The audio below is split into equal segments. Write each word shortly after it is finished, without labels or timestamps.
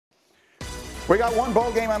We got one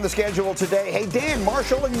bowl game on the schedule today. Hey, Dan,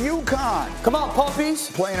 Marshall and UConn. Come on, Puppies.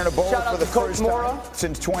 Playing in a bowl Shout for out the to Coach first Mora. time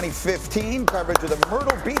since 2015. Coverage of the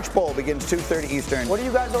Myrtle Beach Bowl begins 2:30 Eastern. What do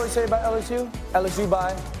you guys always say about LSU? LSU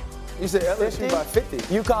by? You said LSU 50? by 50.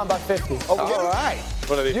 UConn by 50. All right.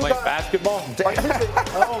 What are they playing basketball?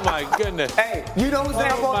 Oh my goodness. Hey, you know who's the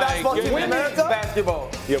number one basketball team in goodness. America? Basketball.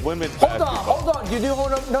 Yeah, women's Hold basketball. on. You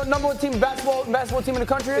do know number one team basketball team in the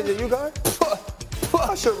country Is is? it UConn?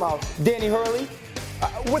 Hush your mouth. Danny Hurley.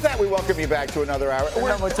 With that, we welcome you back to another hour. The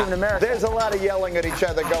number one team in America. There's a lot of yelling at each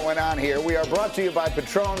other going on here. We are brought to you by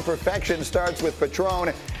Patron. Perfection starts with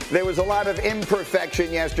Patron. There was a lot of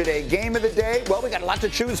imperfection yesterday. Game of the day, well, we got a lot to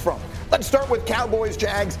choose from. Let's start with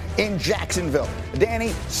Cowboys-Jags in Jacksonville. Danny,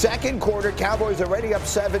 second quarter, Cowboys already up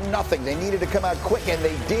 7-0. They needed to come out quick, and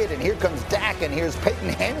they did. And here comes Dak, and here's Peyton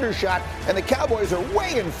Hendershot, and the Cowboys are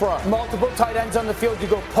way in front. Multiple tight ends on the field. You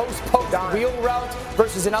go post, wheel route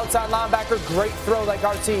versus an outside linebacker. Great throw like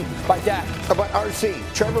RC by Dak. About RC,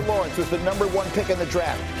 Trevor Lawrence was the number one pick in the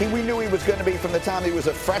draft. We knew he was going to be from the time he was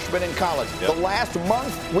a freshman in college. Yep. The last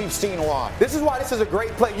month, we've seen why. This is why this is a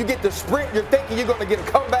great play. You get the sprint, you're thinking you're going to get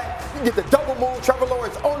a comeback. You get the double move, Trevor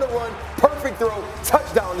Lawrence on the run, perfect throw,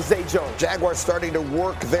 touchdown to Zay Jones. Jaguars starting to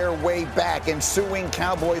work their way back, ensuing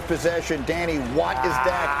Cowboys possession. Danny, what is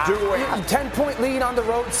Dak doing? 10-point lead on the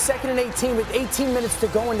road, 2nd and 18 with 18 minutes to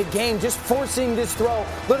go in the game. Just forcing this throw,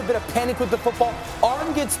 a little bit of panic with the football.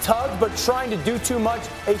 Arm gets tugged, but trying to do too much.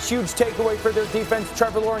 A huge takeaway for their defense.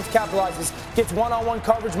 Trevor Lawrence capitalizes, gets one-on-one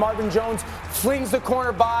coverage. Marvin Jones flings the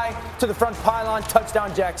corner by to the front pylon.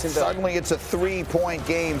 Touchdown, Jacksonville. Suddenly it's a 3-point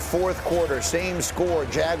game, fourth quarter, same score.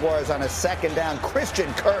 Jaguars on a second down.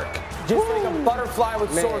 Christian Kirk. Just like a butterfly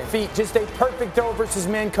with sore feet. Just a perfect throw versus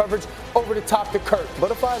man coverage over the top to Kirk.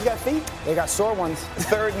 Butterflies got feet? They got sore ones.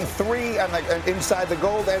 3rd and 3 inside the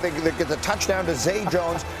goal there. They get the touchdown to Zay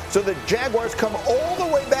Jones. So the Jaguars come all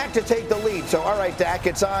the way back to take the lead. So, all right, Dak,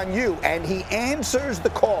 it's on you. And he answers the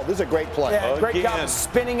call. This is a great play. Yeah, great job Again. of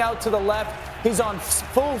spinning out to the left. He's on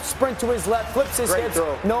full sprint to his left, flips his Great hips.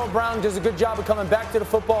 throw. Noah Brown does a good job of coming back to the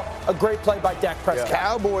football. A great play by Dak Prescott.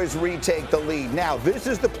 Cowboys retake the lead. Now, this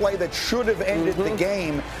is the play that should have ended the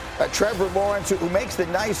game. Trevor Lawrence, who makes the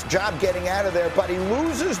nice job getting out of there, but he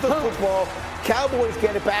loses the football. Cowboys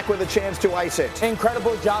get it back with a chance to ice it.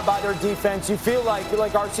 Incredible job by their defense. You feel like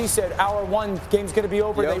RC said, hour one, game's going to be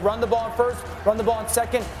over. Yep. They run the ball in first, run the ball in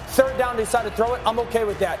second. 3rd down, they decide to throw it. I'm okay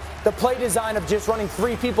with that. The play design of just running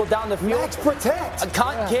 3 people down the field. Max protect.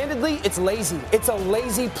 Candidly, it's lazy. It's a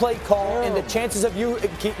lazy play call, and the chances of you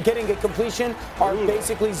getting a completion are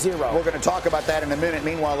basically zero. We're going to talk about that in a minute.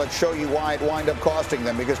 Meanwhile, let's show you why it wound up costing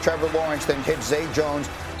them, because Trevor Lawrence then hits Zay Jones,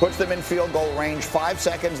 puts them in field goal range. 5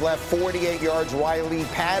 seconds left, 48 yards. Riley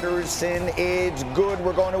Patterson, it's good.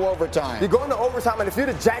 We're going to overtime. You're going to overtime, and if you're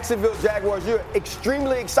the Jacksonville Jaguars, you're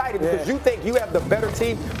extremely excited because you think you have the better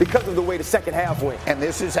team because of the way the second half went. And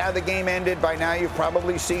this is how the game ended. By now, you've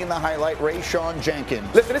probably seen the highlight. Rayshawn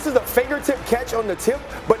Jenkins. Listen, this is a fingertip catch on the tip,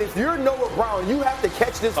 but if you're Noah Brown, you have to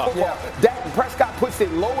catch this football. Dak Prescott puts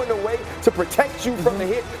it low and away to protect you from the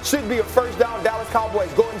hit. Should be a first down. Dallas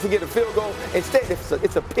Cowboys going to get a field goal. Instead,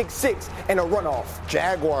 it's a pick six and a runoff.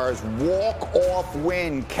 Jaguars walk-off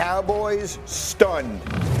win. Cowboys stunned.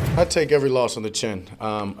 I take every loss on the chin.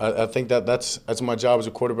 I think that's my job as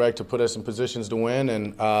a quarterback, to put us in positions to win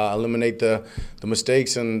and eliminate the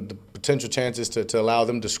mistakes and the potential chances to allow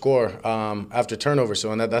them to score after turnover.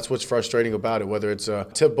 So, and that's what's frustrating about it, whether it's a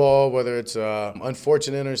tip ball, whether it's an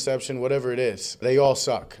unfortunate interception, whatever it is. They all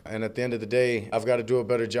suck. And at the end of the day, I've got to do a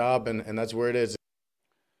better job, and that's where it is.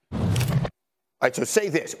 All right, so say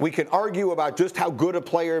this. We can argue about just how good a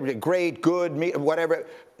player, great, good, whatever.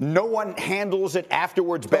 No one handles it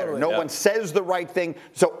afterwards better. No one says the right thing.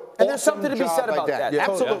 So And there's something to be said about that. Yeah,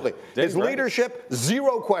 absolutely. Yeah. His leadership,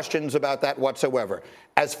 zero questions about that whatsoever.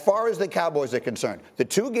 As far as the Cowboys are concerned, the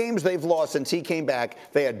 2 games they've lost since he came back,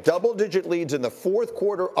 they had double-digit leads in the fourth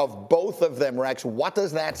quarter of both of them, Rex. What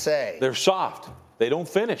does that say? They're soft. They don't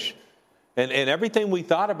finish. And everything we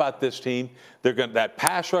thought about this team, that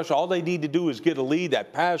pass rush, all they need to do is get a lead.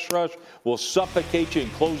 That pass rush will suffocate you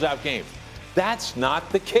and close out games. That's not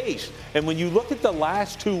the case. And when you look at the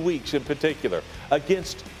last 2 weeks in particular,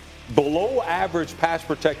 against below average pass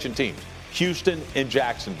protection teams, Houston and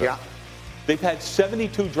Jacksonville, they've had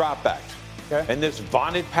 72 dropbacks. Okay. And this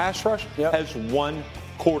vaunted pass rush has 1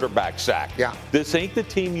 quarterback sack. This ain't the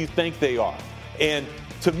team you think they are. And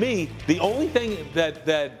to me, the only thing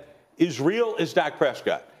that is real is Dak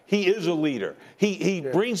Prescott. He is a leader. He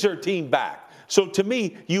brings their team back. So to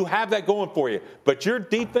me, you have that going for you. But your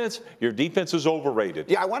defense is overrated.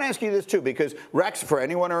 Yeah, I want to ask you this too, because Rex, for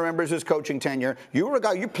anyone who remembers his coaching tenure, you were a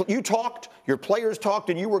guy, you talked, your players talked,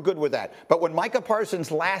 and you were good with that. But when Micah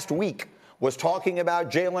Parsons last week was talking about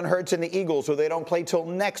Jalen Hurts and the Eagles, so they don't play till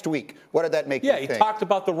next week, what did that make you think? Yeah, he talked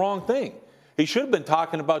about the wrong thing. He should have been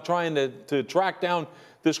talking about trying to track down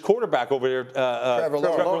this quarterback over there, Trevor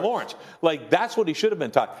Lawrence. Like, that's what he should have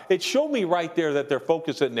been talking. It showed me right there that they're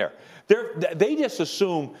focusing there. They just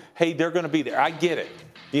assume, hey, they're going to be there. I get it.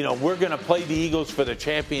 You know, we're going to play the Eagles for the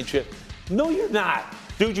championship. No, you're not.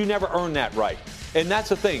 Dude, you never earned that right. And that's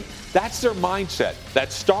the thing. That's their mindset.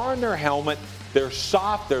 That star in their helmet, they're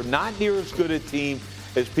soft. They're not near as good a team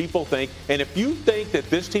as people think. And if you think that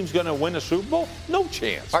this team's going to win a Super Bowl, no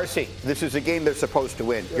chance. RC, this is a game they're supposed to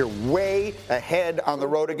win. You're way ahead on the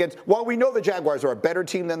road against. While we know the Jaguars are a better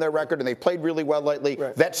team than their record and they've played really well lately,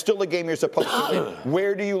 that's still a game you're supposed to win.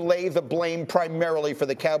 Where do you lay the blame primarily for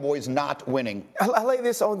the Cowboys not winning? I lay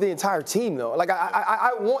this on the entire team, though. Like,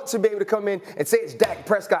 I want to be able to come in and say it's Dak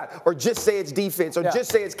Prescott or just say it's defense or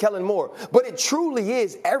just say it's Kellen Moore. But it truly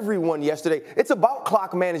is everyone yesterday. It's about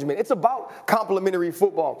clock management. It's about complementary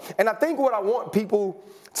football. And I think what I want people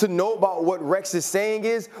to know about what Rex is saying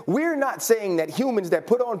is we're not saying that humans that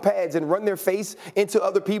put on pads and run their face into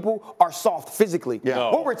other people are soft physically. Yeah.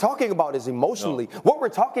 What we're talking about is emotionally. What we're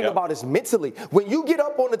talking about is mentally. When you get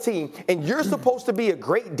up on the team and you're supposed to be a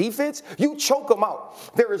great defense, you choke them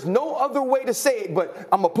out. There is no other way to say it, but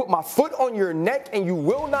I'm going to put my foot on your neck and you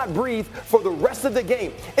will not breathe for the rest of the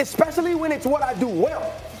game, especially when it's what I do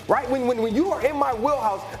well. Right? When you are in my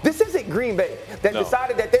wheelhouse, this isn't Green Bay that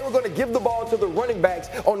decided that they were going to give the ball to the running backs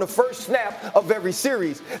on the first snap of every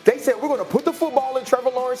series. They said, we're going to put the football in Trevor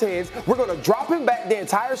Lawrence's hands. We're going to drop him back the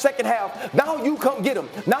entire second half. Now you come get him.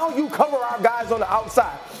 Now you cover our guys on the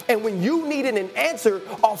outside. And when you needed an answer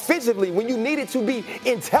offensively, when you needed to be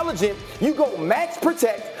intelligent, you go max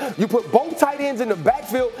protect. You put both tight ends in the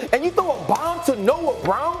backfield, and you throw a bomb to Noah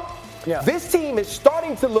Brown. Yeah. This team is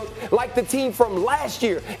starting to look like the team from last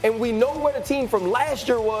year. And we know where the team from last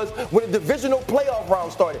year was when the divisional playoff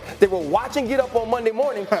round started. They were watching Get Up on Monday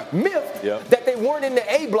morning, miffed that they weren't in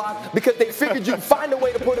the A block because they figured you'd find a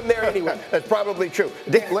way to put them there anyway. That's probably true.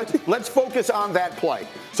 Dan, let's focus on that play.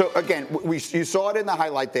 So, again, you saw it in the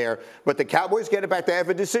highlight there, but the Cowboys get it back. They have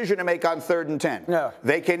a decision to make on 3rd and 10. Yeah.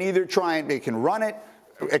 They can either they can run it,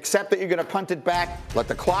 accept that you're going to punt it back, let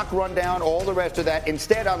the clock run down, all the rest of that.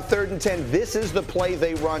 Instead, on 3rd and 10, this is the play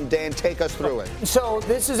they run. Dan, take us through it. So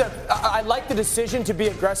I like the decision to be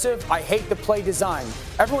aggressive. I hate the play design.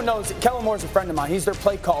 Everyone knows Kellen Moore's a friend of mine. He's their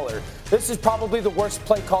play caller. This is probably the worst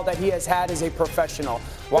play call that he has had as a professional.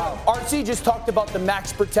 Wow. RC just talked about the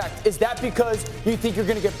max protect. Is that because you think you're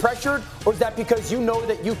going to get pressured, or is that because you know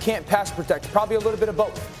that you can't pass protect? Probably a little bit of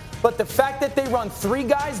both. But the fact that they run 3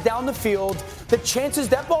 guys down the field, the chances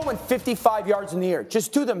that ball went 55 yards in the air,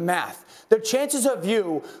 just do the math. The chances of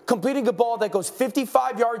you completing a ball that goes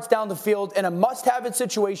 55 yards down the field in a must-have-it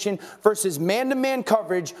situation versus man-to-man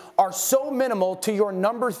coverage are so minimal to your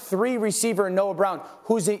number 3 receiver, Noah Brown,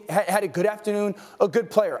 who's had a good afternoon, a good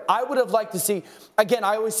player. I would have liked to see, again,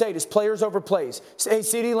 I always say this, players over plays. Hey,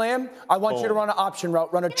 CeeDee Lamb, I want you to run an option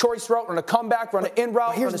route, run a choice route, run a comeback, run an in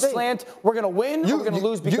route, run a slant. We're going to win or we're going to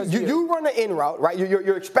lose because you run an in route, right?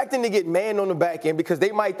 You're expecting to get man on the back end because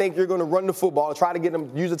they might think you're going to run the football and try to get them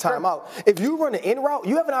use a timeout. If you run an in route,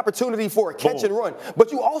 you have an opportunity for a catch and run,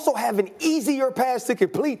 but you also have an easier pass to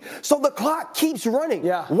complete. So the clock keeps running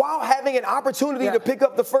while having an opportunity to pick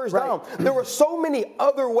up the first down. There were so many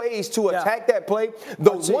other ways to attack that play.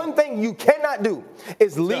 The one thing you cannot do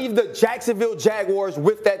is leave the Jacksonville Jaguars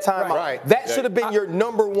with that timeout. That should have been your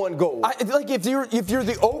number 1 goal. If you're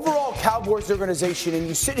the overall Cowboys organization and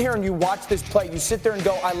you sit here and you watch this play, you sit there and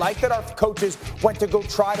go, I like that our coaches went to go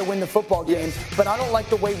try to win the football game, but I don't like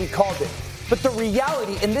the way we called it. But the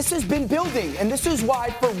reality, and this has been building, and this is why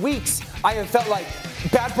for weeks I have felt like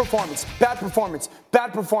bad performance,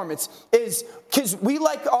 is because we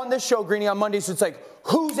like on this show, Greeny, on Mondays, it's like,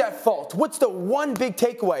 who's at fault? What's the one big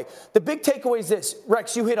takeaway? The big takeaway is this.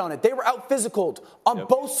 Rex, you hit on it. They were out-physicaled on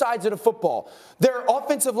both sides of the football. Their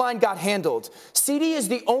offensive line got handled. CeeDee is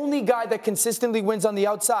the only guy that consistently wins on the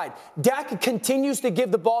outside. Dak continues to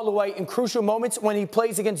give the ball away in crucial moments when he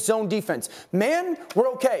plays against zone defense. Man, we're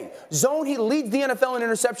okay. Zone, he leads the NFL in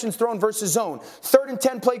interceptions thrown versus zone. 3rd and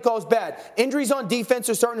 10 play calls bad. Injuries on defense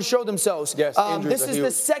are starting to show themselves. Yes, this is the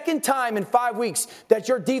second time in 5 weeks that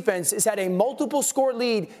your defense has had a multiple score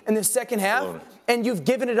lead in the second half, and you've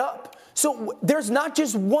given it up. So there's not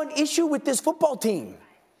just one issue with this football team.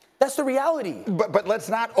 That's the reality. But let's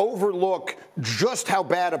not overlook just how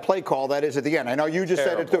bad a play call that is at the end. I know you just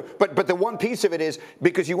said it too, but the one piece of it is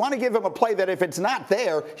because you want to give him a play that if it's not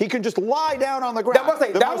there, he can just lie down on the ground.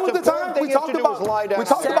 That was the time we talked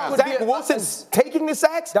about Zach Wilson taking the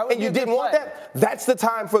sacks, and you didn't want that. That's the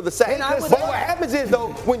time for the sack. But what happens is, though,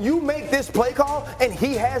 when you make this play call and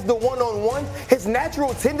he has the one-on-one, his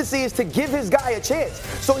natural tendency is to give his guy a chance.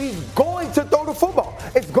 So he's going to throw the football.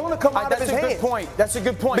 It's going to come out of his hands. That's a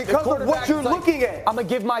good point. Because of what you're looking at. I'm going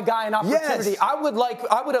to give my guy an opportunity. Yes.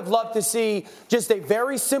 I would have loved to see just a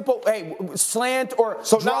very simple slant or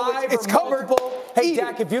drive it's or covered. multiple. Hey,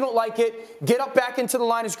 Dak, if you don't like it, get up back into the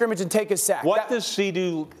line of scrimmage and take a sack. What does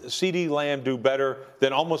CeeDee Lamb do better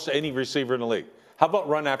than almost any receiver in the league? How about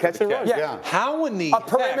run after the catch? Yeah. How in the a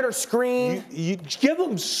perimeter screen? You give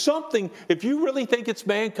him something. If you really think it's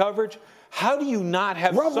man coverage, how do you not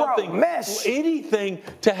have anything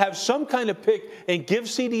to have some kind of pick and give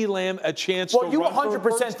CeeDee Lamb a chance to run for a first down? Well,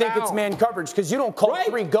 you 100% think it's man coverage because you don't call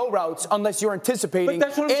 3 go routes unless you're anticipating but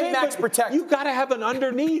that's what I'm saying, max protect. You got to have an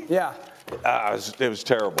underneath. Yeah. It was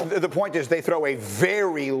terrible. The point is they throw a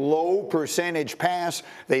very low percentage pass.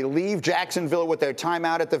 They leave Jacksonville with their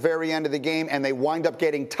timeout at the very end of the game, and they wind up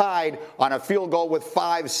getting tied on a field goal with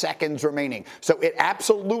 5 seconds remaining. So it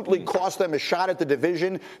absolutely cost them a shot at the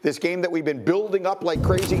division. This game that we've been building up like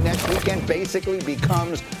crazy next weekend basically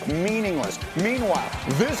becomes meaningless. Meanwhile,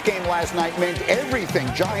 this game last night meant everything.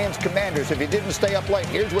 Giants, Commanders. If you didn't stay up late,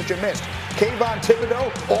 here's what you missed. Kayvon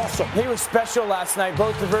Thibodeaux, awesome. He was special last night,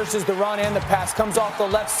 both the versus the run and the pass. Comes off the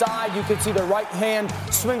left side. You can see the right hand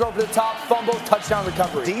swing over the top, fumble, touchdown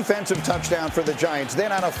recovery. Defensive touchdown for the Giants.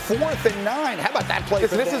 Then on a 4th and 9. How about that play?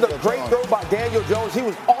 This is a great throw by Daniel Jones. He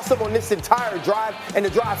was awesome on this entire drive, and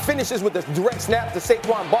the drive finishes with a direct snap to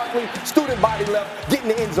Saquon Barkley. Student body left, get in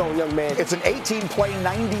the end zone, young man. It's an 18-play,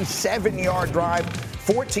 97-yard drive.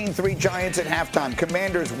 14-3 Giants at halftime.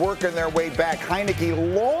 Commanders working their way back.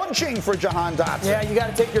 Heineke launching for Jahan Dotson. Yeah, you got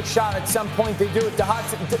to take your shot at some point. They do it.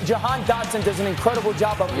 Jahan Dotson does an incredible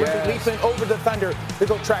job of really leaping over the defender to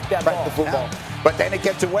go track that ball. The football. Yeah. But then it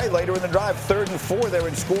gets away later in the drive. 3rd and 4, they're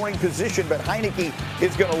in scoring position, but Heineke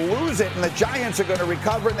is going to lose it, and the Giants are going to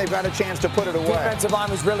recover, and they've got a chance to put it away. Defensive line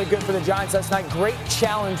was really good for the Giants last night. Great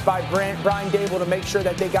challenge by Brian Dable to make sure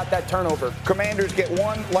that they got that turnover. Commanders get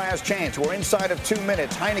one last chance. We're inside of 2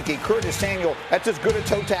 minutes. Heineke, Curtis Samuel, that's as good a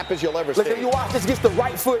toe tap as you'll ever see. Look, you watch this, gets the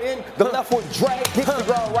right foot in, the left foot drag, hits the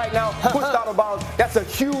ground right now, pushed out of bounds. That's a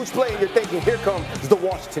huge play, and you're thinking, here comes the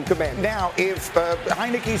Washington Commanders. Now, if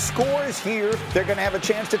Heineke scores here, they're going to have a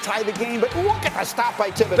chance to tie the game, but look at the stop by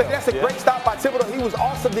Thibodeaux. Look, that's a great stop by Thibodeaux. He was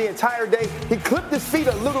awesome the entire day. He clipped his feet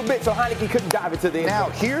a little bit so Heineke couldn't dive into the end. Now,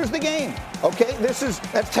 here's the game, okay? That's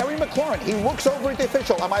Terry McLaurin. He looks over at the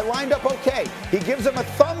official. Am I lined up okay? He gives him a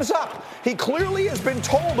thumbs up. He clearly has been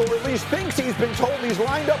told, or at least thinks he's been told, he's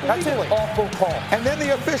lined up legally. That's an awful call. And then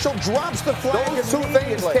the official drops the flag. Those two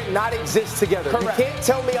things cannot exist together. Correct. You can't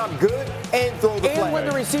tell me I'm good and throw the flag. And when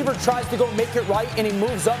the receiver tries to go make it right and he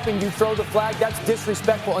moves up and you throw the flag, that's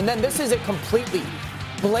disrespectful. And then this is a completely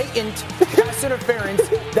blatant pass interference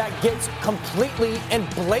that gets completely and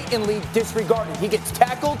blatantly disregarded. He gets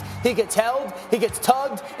tackled, he gets held, he gets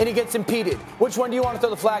tugged, and he gets impeded. Which one do you want to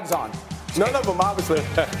throw the flags on? None of them, obviously.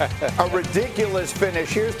 A ridiculous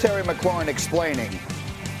finish. Here's Terry McLaurin explaining.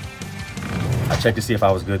 I checked to see if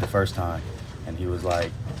I was good the first time, and he was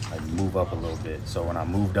like move up a little bit. So when I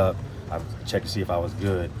moved up, I checked to see if I was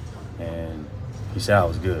good, and he said I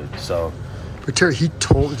was good. So. But Terry,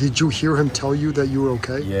 did you hear him tell you that you were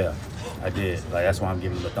okay? Yeah, I did. Like, that's why I'm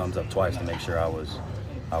giving him a thumbs up twice to make sure I was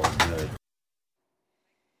good.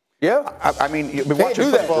 Yeah, I mean, you've been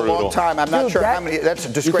watching football a long time. I'm not sure how many. That's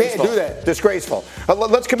disgraceful. You can't do that. Disgraceful.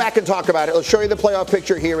 Let's come back and talk about it. Let's show you the playoff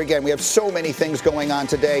picture here again. We have so many things going on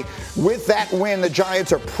today. With that win, the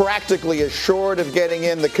Giants are practically assured of getting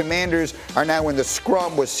in. The Commanders are now in the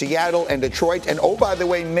scrum with Seattle and Detroit. And oh, by the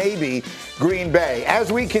way, maybe Green Bay.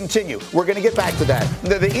 As we continue, we're going to get back to that.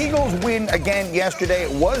 The Eagles win again yesterday.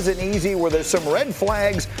 It wasn't easy. Where there's some red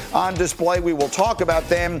flags on display. We will talk about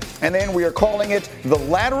them. And then we are calling it the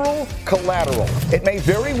lateral collateral. It may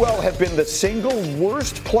very well have been the single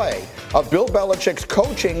worst play of Bill Belichick's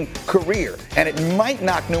coaching career, and it might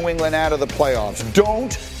knock New England out of the playoffs.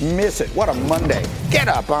 Don't miss it. What a Monday. Get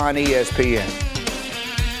up on ESPN.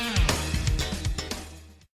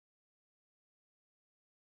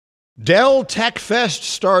 Dell Tech Fest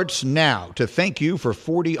starts now. To thank you for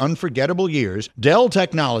 40 unforgettable years, Dell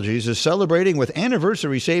Technologies is celebrating with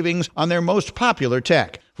anniversary savings on their most popular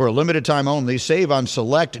tech. For a limited time only, save on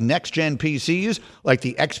select next-gen PCs like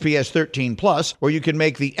the XPS 13 Plus, where you can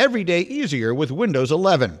make the everyday easier with Windows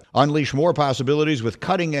 11. Unleash more possibilities with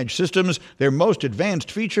cutting-edge systems, their most advanced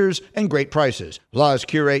features, and great prices. Plus,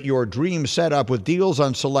 curate your dream setup with deals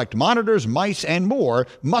on select monitors, mice, and more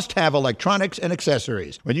must-have electronics and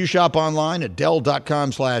accessories. When you shop online at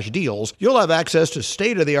Dell.com/deals, you'll have access to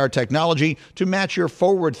state-of-the-art technology to match your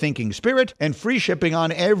forward-thinking spirit and free shipping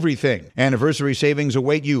on everything. Anniversary savings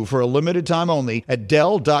await you for a limited time only at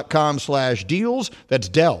Dell.com/deals. That's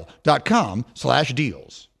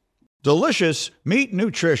Dell.com/deals. Delicious, meet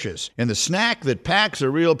nutritious. In the snack that packs a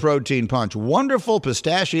real protein punch, Wonderful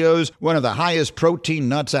Pistachios, one of the highest protein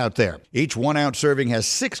nuts out there. Each 1 ounce serving has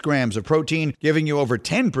 6 grams of protein, giving you over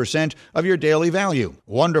 10% of your daily value.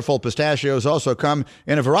 Wonderful Pistachios also come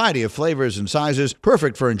in a variety of flavors and sizes,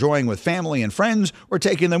 perfect for enjoying with family and friends or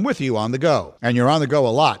taking them with you on the go. And you're on the go a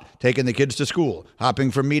lot, taking the kids to school, hopping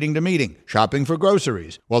from meeting to meeting, shopping for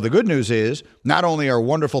groceries. Well, the good news is, not only are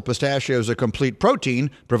Wonderful Pistachios a complete protein,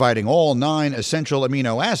 providing all 9 essential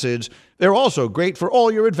amino acids, they're also great for all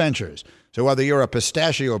your adventures. So whether you're a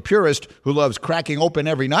pistachio purist who loves cracking open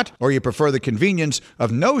every nut, or you prefer the convenience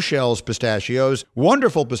of no-shells pistachios,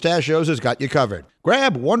 Wonderful Pistachios has got you covered.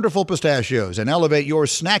 Grab Wonderful Pistachios and elevate your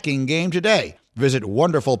snacking game today. Visit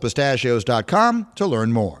WonderfulPistachios.com to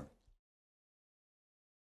learn more.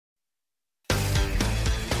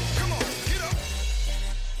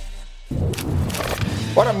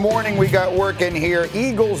 What a morning we got working here.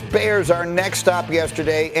 Eagles-Bears, our next stop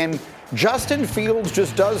yesterday, and Justin Fields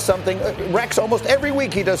just does something. Rex, almost every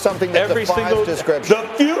week he does something that defies description. The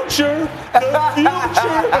future.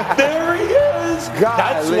 There he is.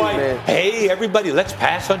 That's why, man. Hey, everybody, let's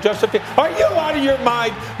pass on Justin Fields. Are you out of your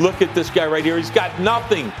mind? Look at this guy right here. He's got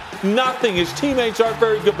nothing. His teammates aren't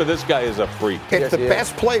very good, but this guy is a freak. It's the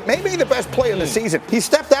best play, maybe the best play of the season. He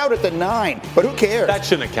stepped out at the 9, but who cares? That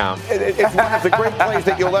shouldn't count. It's one of the great plays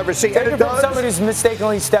that you'll ever see. And somebody who's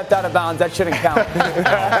mistakenly stepped out of bounds, that shouldn't count.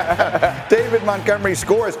 David Montgomery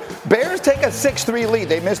scores. Bears take a 6-3 lead.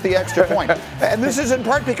 They missed the extra point. And this is in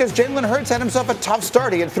part because Jalen Hurts had himself a tough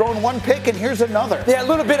start. He had thrown 1 pick, and here's another. Yeah, a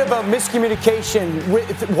little bit of a miscommunication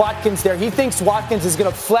with Watkins there. He thinks Watkins is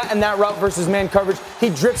going to flatten that route versus man coverage.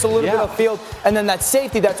 He drifts a little bit upfield, and then that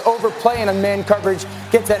safety that's overplaying on man coverage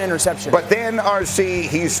gets that interception. But then, RC,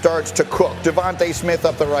 he starts to cook. Devontae Smith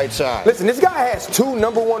up the right side. Listen, this guy has 2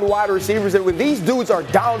 number 1 wide receivers, and when these dudes are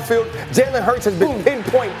downfield, Jalen Hurts has been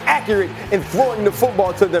pinpoint accurate in throwing the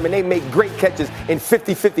football to them, and they make great catches in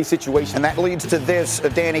 50-50 situations. And that leads to this.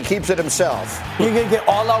 Danny keeps it himself. You're going to get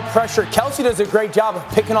all-out pressure. Kelsey does a great job of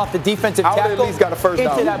picking off the defensive tackle. At least got a first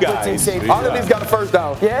down. Into that blitzing safety. At least got a first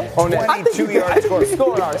down. Yeah? On that. 22-yard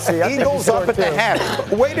score. RC. Eagles up at the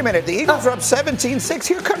half. Wait a minute. The Eagles are up 17-6.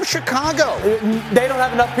 Here comes Chicago. They don't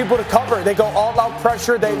have enough people to cover. They go all-out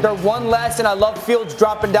pressure. They're one less, and I love Fields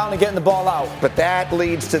dropping down and getting the ball out. But that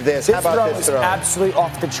leads to this. How about this throw? Absolutely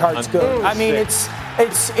off the charts good. I mean,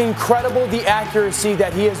 it's incredible the accuracy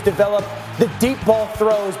that he has developed. The deep ball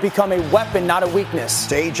throws become a weapon, not a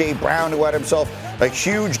weakness. A.J. Brown, who had himself a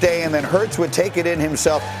huge day, and then Hurts would take it in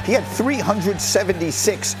himself. He had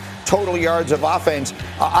 376 total yards of offense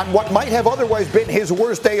on what might have otherwise been his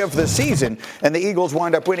worst day of the season, and the Eagles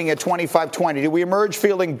wind up winning at 25-20. Do we emerge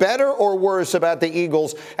feeling better or worse about the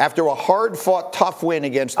Eagles after a hard-fought, tough win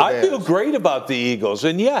against the Bears? I feel great about the Eagles,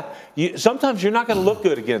 and sometimes you're not going to look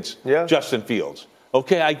good against Justin Fields.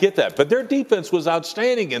 Okay, I get that, but their defense was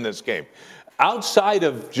outstanding in this game. Outside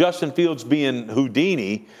of Justin Fields being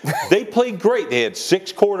Houdini, they played great. They had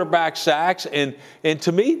 6 quarterback sacks, and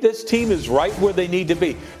to me, this team is right where they need to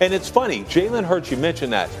be. And it's funny, Jalen Hurts, you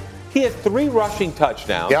mentioned that. He had 3 rushing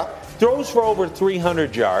touchdowns, throws for over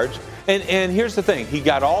 300 yards, and here's the thing. He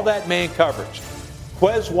got all that man coverage.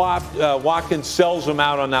 Quez Watkins sells him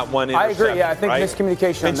out on that one interception. I agree, I think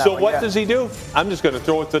miscommunication on that one. And so what does he do? I'm just going to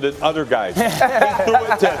throw it to the other guys. He threw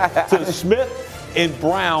it to Smith and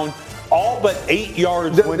Brown. All but 8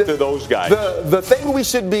 yards went to those guys. The thing we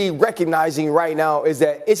should be recognizing right now is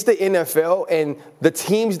that it's the NFL, and the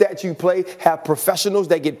teams that you play have professionals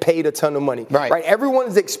that get paid a ton of money. Right? Everyone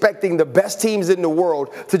is expecting the best teams in the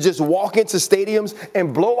world to just walk into stadiums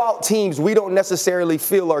and blow out teams we don't necessarily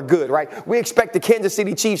feel are good, right? We expect the Kansas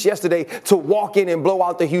City Chiefs yesterday to walk in and blow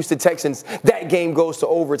out the Houston Texans. That game goes to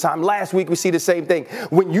overtime. Last week we see the same thing.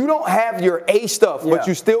 When you don't have your A stuff, but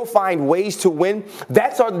you still find ways to win,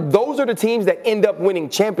 those are the teams that end up winning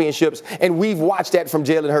championships, and we've watched that from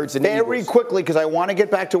Jalen Hurts and the Very Eagles. quickly, because I want to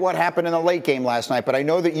get back to what happened in the late game last night, but I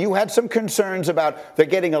know that you had some concerns about they're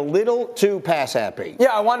getting a little too pass happy. Yeah,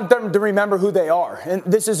 I wanted them to remember who they are. And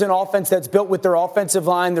this is an offense that's built with their offensive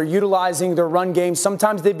line. They're utilizing their run game.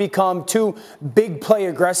 Sometimes they become too big play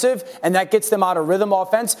aggressive, and that gets them out of rhythm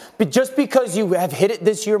offense. But just because you have hit it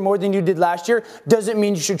this year more than you did last year doesn't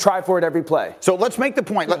mean you should try for it every play. So let's make the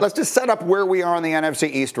point. Let's just set up where we are in the NFC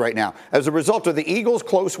East right now. As a result of the Eagles'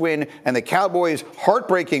 close win and the Cowboys'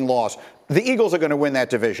 heartbreaking loss, the Eagles are going to win that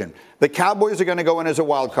division. The Cowboys are going to go in as a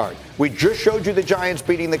wild card. We just showed you the Giants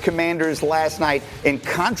beating the Commanders last night in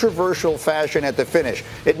controversial fashion at the finish.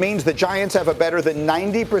 It means the Giants have a better than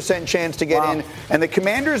 90% chance to get in, and the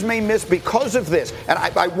Commanders may miss because of this. And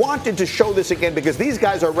I wanted to show this again because these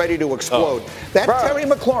guys are ready to explode. Terry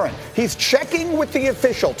McLaurin, he's checking with the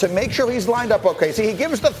official to make sure he's lined up okay. See, he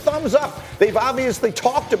gives the thumbs up. They've obviously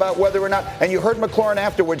talked about whether or not, and you heard McLaurin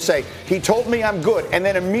afterwards say, he told me I'm good, and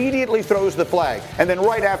then immediately throws the flag. And then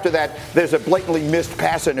right after that, there's a blatantly missed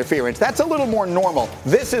pass interference. That's a little more normal.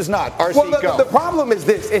 This is not. RC, go. The problem is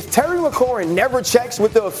this. If Terry McLaurin never checks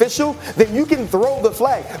with the official, then you can throw the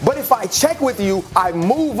flag. But if I check with you, I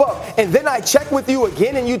move up, and then I check with you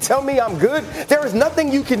again, and you tell me I'm good, there is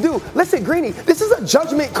nothing you can do. Listen, Greeny, this is a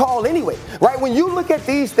judgment call anyway, right? When you look at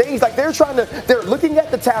these things, like they're looking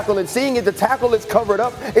at the tackle and seeing if the tackle is covered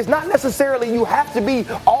up. It's not necessarily you have to be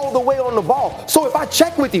all the way on the ball. So if I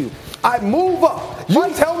check with you, I move up.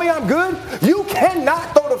 You tell me I'm good, you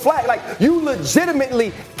cannot throw the flag. Like, you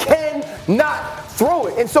legitimately cannot throw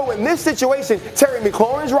it. And so in this situation, Terry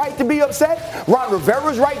McLaurin's right to be upset. Ron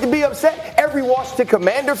Rivera's right to be upset. Every Washington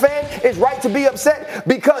Commander fan is right to be upset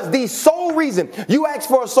because the sole reason, you asked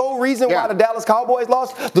for a sole reason why the Dallas Cowboys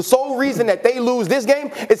lost, the sole reason that they lose this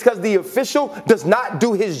game is because the official does not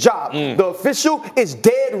do his job. The official is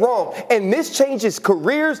dead wrong. And this changes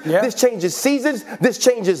careers, this changes seasons, this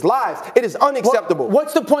changes lives. It is unacceptable.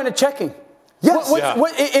 What's the point of checking? Yes.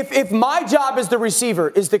 If my job as the receiver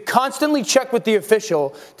is to constantly check with the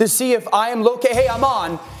official to see if I am located, hey, I'm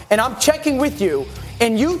on, and I'm checking with you,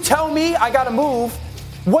 and you tell me I got to move,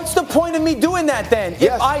 what's the point of me doing that then?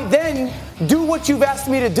 Yes. If I then do what you've asked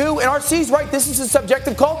me to do, and RC's right, this is a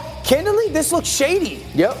subjective call. Candidly, this looks shady.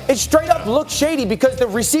 Yep. It straight up looks shady because the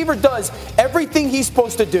receiver does everything he's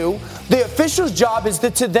supposed to do. The official's job is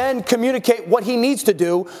to then communicate what he needs to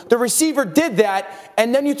do. The receiver did that,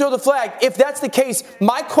 and then you throw the flag. If that's the case,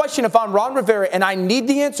 my question, if I'm Ron Rivera, and I need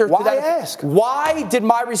the answer to that, why did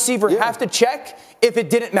my receiver have to check if it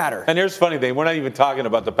didn't matter? And here's the funny thing. We're not even talking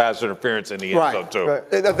about the pass interference in the end zone, too. Right.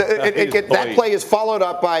 That play is followed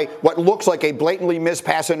up by what looks like a blatantly missed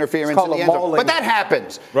pass interference in the end zone. But that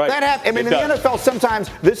happens. Right. That happens. I mean, in the NFL, sometimes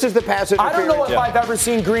this is the pass interference. I don't know if I've ever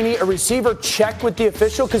seen, Greeny, a receiver check with the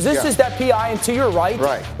official, because this is that PI, and to your right,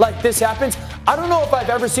 like this happens. I don't know if I've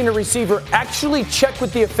ever seen a receiver actually check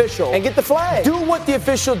with the official and get the flag. Do what the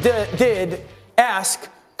official did, ask,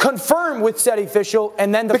 confirm with said official,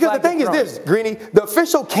 and then the because flag the thing is this, Greeny, the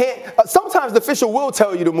official can't. Sometimes the official will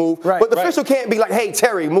tell you to move, but the official can't be like, "Hey,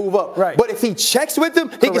 Terry, move up." Right. But if he checks with him,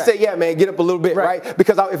 he can say, "Yeah, man, get up a little bit, right?"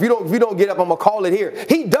 Because if you don't get up, I'm gonna call it here.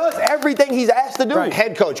 He does everything he's asked to do.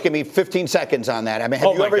 Head coach, give me 15 seconds on that. I mean,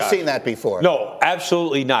 have you ever seen that before? No,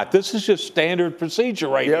 absolutely not. This is just standard procedure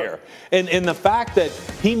right here. And the fact that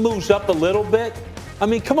he moves up a little bit. I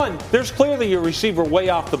mean, come on. There's clearly your receiver way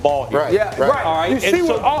off the ball here. Right. Yeah. Right. All right. You see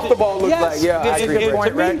what off the ball looks like. Yeah. I agree.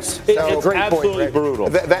 It's absolutely brutal.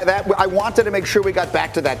 I wanted to make sure we got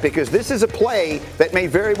back to that because this is a play that may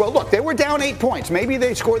very well look. They were down 8 points. Maybe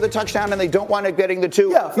they scored the touchdown and they don't want to getting the 2.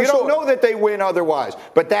 Yeah, you don't know that they win otherwise.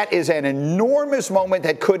 But that is an enormous moment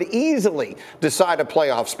that could easily decide a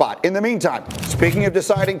playoff spot. In the meantime, speaking of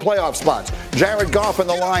deciding playoff spots, Jared Goff and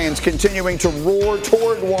the Lions continuing to roar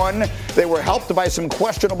toward one. They were helped by some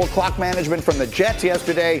questionable clock management from the Jets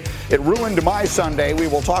yesterday. It ruined my Sunday. We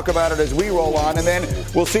will talk about it as we roll on, and then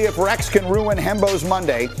we'll see if Rex can ruin Hembo's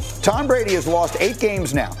Monday. Tom Brady has lost 8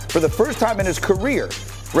 games now. For the first time in his career,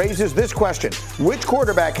 raises this question. Which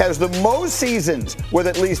quarterback has the most seasons with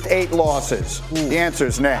at least 8 losses? The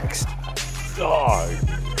answer's next. God.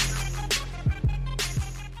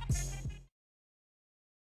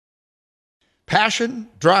 Passion,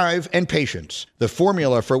 drive, and patience. The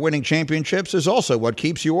formula for winning championships is also what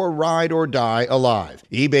keeps your ride or die alive.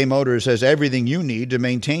 eBay Motors has everything you need to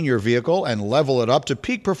maintain your vehicle and level it up to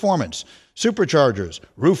peak performance. Superchargers,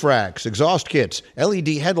 roof racks, exhaust kits,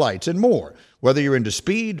 LED headlights, and more. Whether you're into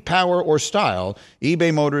speed, power, or style,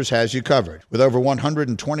 eBay Motors has you covered. With over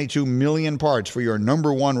 122 million parts for your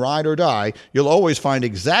number one ride or die, you'll always find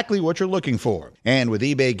exactly what you're looking for. And with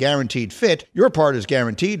eBay Guaranteed Fit, your part is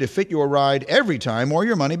guaranteed to fit your ride every time or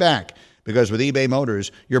your money back. Because with eBay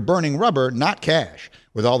Motors, you're burning rubber, not cash.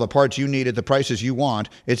 With all the parts you need at the prices you want,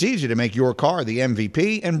 it's easy to make your car the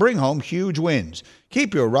MVP and bring home huge wins.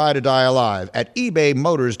 Keep your ride or die alive at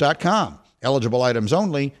ebaymotors.com. Eligible items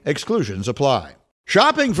only. Exclusions apply.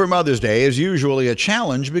 Shopping for Mother's Day is usually a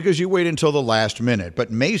challenge because you wait until the last minute,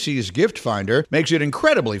 but Macy's Gift Finder makes it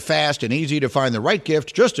incredibly fast and easy to find the right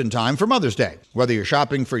gift just in time for Mother's Day. Whether you're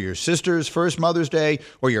shopping for your sister's first Mother's Day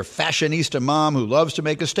or your fashionista mom who loves to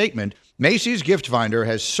make a statement, Macy's Gift Finder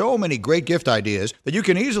has so many great gift ideas that you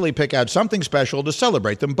can easily pick out something special to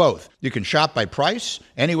celebrate them both. You can shop by price,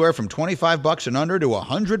 anywhere from $25 and under to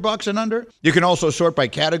 $100 and under. You can also sort by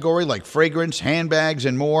category like fragrance, handbags,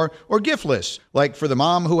 and more, or gift lists, like for the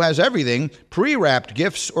mom who has everything, pre-wrapped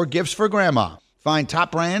gifts or gifts for grandma. Find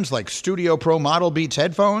top brands like Studio Pro Model Beats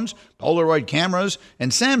headphones, Polaroid cameras,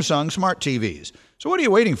 and Samsung smart TVs. So what are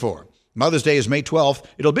you waiting for? Mother's Day is May 12th.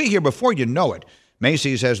 It'll be here before you know it.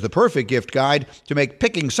 Macy's has the perfect gift guide to make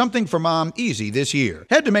picking something for mom easy this year.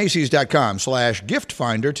 Head to Macy's.com/gift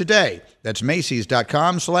finder today. That's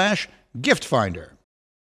Macy's.com/gift finder.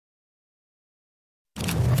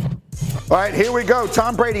 All right, here we go.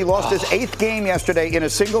 Tom Brady lost his 8th game yesterday in a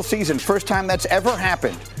single season. First time that's ever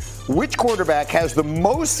happened. Which quarterback has the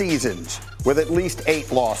most seasons with at least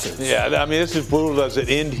 8 losses? Yeah, I mean, this is brutal. Does it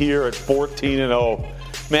end here at 14-0?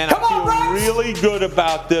 Man, I feel really good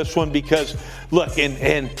about this one because, look,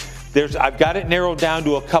 and I've got it narrowed down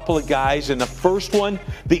to a couple of guys. And the first one,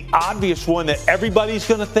 the obvious one that everybody's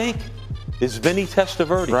going to think is Vinny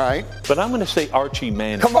Testaverde. Right. But I'm going to say Archie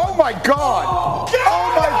Manning. Come on. Oh, my God. Oh,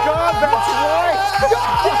 my God, that's right.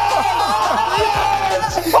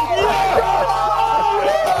 Yes!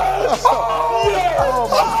 Oh,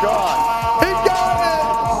 my God. He got it.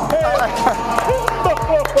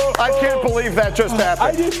 I can't believe that just happened.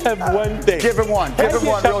 I just have one thing. Give him one. Give him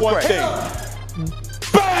one real quick.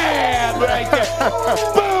 Bam! Right there.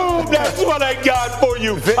 Boom! That's what I got for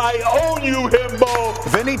you. I own you, Himbo.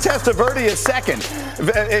 Vinny Testaverde is second.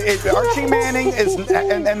 Archie Manning is,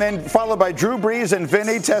 and then followed by Drew Brees and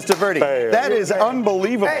Vinny Testaverde. That is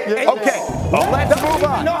unbelievable. Okay, let's move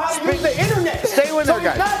on. You know how to use the internet. Stay with there,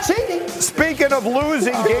 guys. Not cheating. Speaking of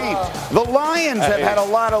losing games, the Lions have had a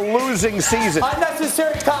lot of losing seasons.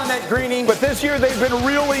 Unnecessary comment, Greeny. But this year they've been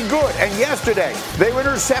really good. And yesterday they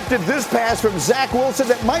intercepted this pass from Zach Wilson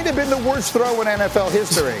that might have been the worst throw in NFL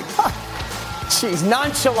history. Jeez,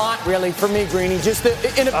 nonchalant, really, for me, Greeny. Just the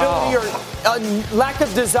inability or lack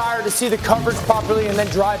of desire to see the coverage properly and then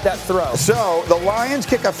drive that throw. So the Lions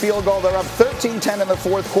kick a field goal. They're up 13-10 in the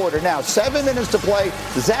fourth quarter. Now, 7 minutes to play.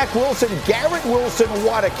 Zach Wilson, Garrett Wilson,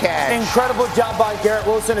 what a catch. Incredible job by Garrett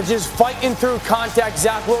Wilson of just fighting through contact.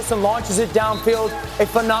 Zach Wilson launches it downfield. A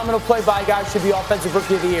phenomenal play by a guy who should be Offensive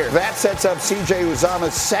Rookie of the Year. That sets up C.J.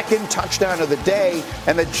 Uzomah's second touchdown of the day,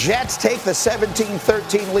 and the Jets take the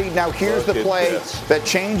 17-13 lead. Now, here's the play that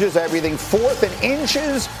changes everything. 4th and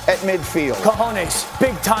inches at midfield. Cojones,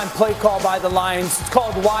 big-time play call by the Lions. It's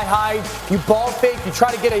called why hide. You ball fake. You try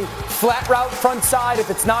to get a flat route front side. If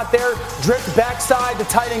it's not there, drift backside. The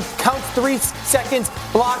tight end counts 3 seconds,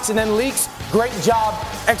 blocks, and then leaks. Great job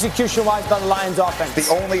execution-wise by the Lions offense. The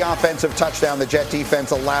only offensive touchdown the Jet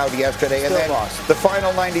defense allowed yesterday. And then the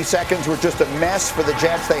final 90 seconds were just a mess for the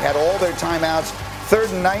Jets. They had all their timeouts.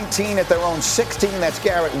 3rd and 19 at their own 16. That's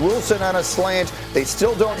Garrett Wilson on a slant. They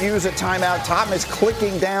still don't use a timeout. Thomas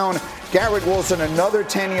clicking down. Garrett Wilson, another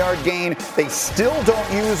 10-yard gain. They still don't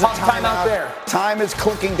use a timeout. There. Time is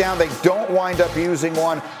clicking down. They don't wind up using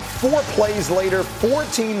one. 4 plays later,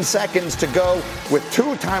 14 seconds to go with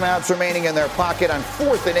 2 timeouts remaining in their pocket on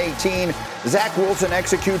 4th and 18. Zach Wilson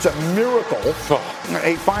executes a miracle.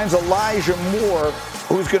 He finds Elijah Moore,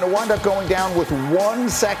 who's going to wind up going down with 1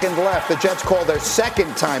 second left. The Jets call their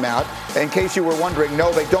second timeout. In case you were wondering,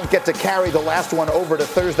 no, they don't get to carry the last one over to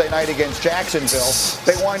Thursday night against Jacksonville.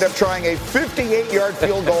 They wind up trying a 58-yard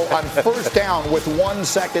field goal on 1st down with 1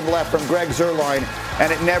 second left from Greg Zuerlein,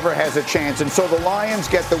 and it never has a chance. And so the Lions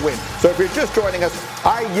get the win. So if you're just joining us,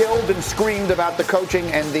 I yelled and screamed about the coaching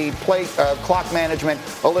and the play clock management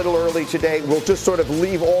a little early today. We'll just sort of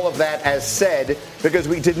leave all of that as said because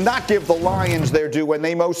we did not give the Lions their due when and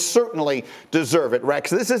they most certainly deserve it. Rex,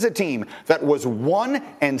 this is a team that was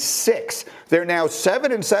 1-6. They're now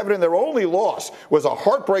 7-7, and their only loss was a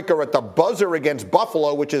heartbreaker at the buzzer against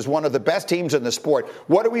Buffalo, which is one of the best teams in the sport.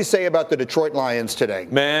 What do we say about the Detroit Lions today?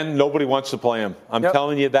 Man, nobody wants to play them. I'm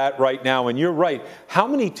telling you that right now, and you're right. How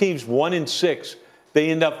many teams 1-6? They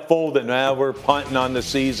end up folding. Now we're punting on the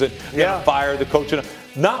season. Gonna fire the coach.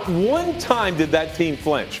 Not one time did that team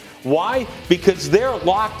flinch. Why? Because they're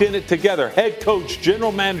locked in it together. Head coach,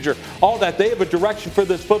 general manager, all that. They have a direction for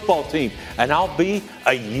this football team. And I'll be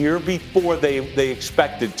a year before they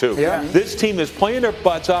expected to. Yeah. This team is playing their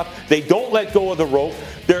butts off. They don't let go of the rope.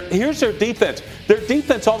 Here's their defense. Their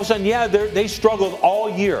defense, all of a sudden, they struggled all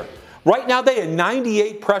year. Right now, they had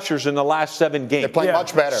 98 pressures in the last 7 games. They're playing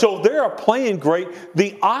much better. So they are playing great.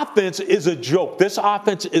 The offense is a joke. This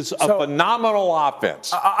offense is a phenomenal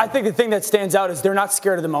offense. I think the thing that stands out is they're not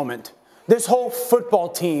scared of the moment. This whole football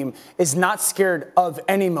team is not scared of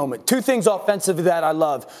any moment. 2 things offensively that I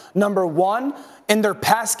love. Number 1, in their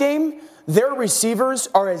pass game, their receivers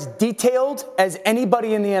are as detailed as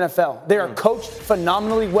anybody in the NFL. They are coached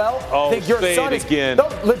phenomenally well. Oh, say it again. No,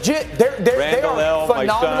 legit. They are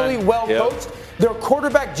phenomenally well coached. Their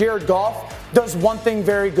quarterback, Jared Goff, does one thing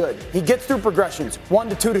very good. He gets through progressions, 1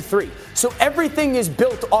 to 2 to 3. So everything is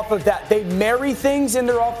built off of that. They marry things in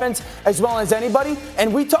their offense as well as anybody.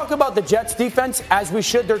 And we talk about the Jets defense as we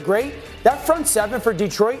should. They're great. That front 7 for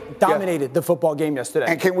Detroit dominated the football game yesterday.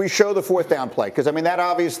 And can we show the 4th down play? Because, I mean, that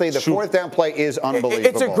obviously, the 4th down play is unbelievable.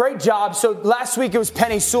 It's a great job. So last week it was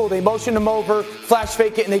Penei Sewell. They motioned him over, flash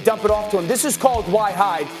fake it, and they dump it off to him. This is called why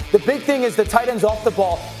hide. The big thing is the tight end's off the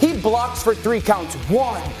ball. He blocks for 3 counts.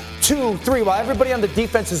 1, 2, 3, while everybody on the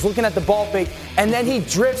defense is looking at the ball fake, and then he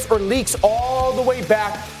drifts or leaks all the way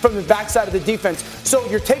back from the backside of the defense. So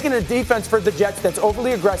you're taking a defense for the Jets that's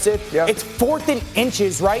overly aggressive. It's 4th and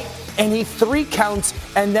inches, right? And he 3 counts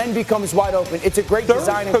and then becomes wide open. It's a great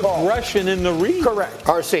design and call. Progression in the read. Correct.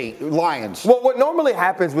 RC, Lions. Well, what normally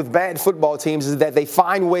happens with bad football teams is that they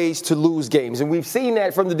find ways to lose games. And we've seen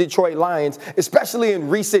that from the Detroit Lions, especially in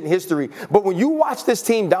recent history. But when you watch this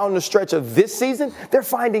team down the stretch of this season, they're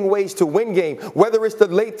finding ways to win games. Whether it's the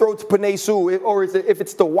late throw to Penei Sewell or if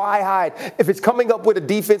it's the why hide, if it's coming up with a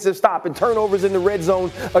defensive stop and turnovers in the red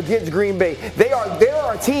zone against Green Bay. They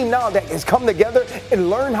are a team now that has come together and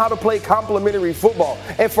learned how to play complementary football.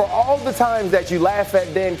 And for all the times that you laugh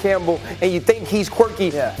at Dan Campbell and you think he's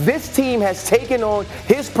quirky, this team has taken on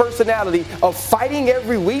his personality of fighting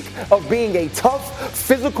every week, of being a tough,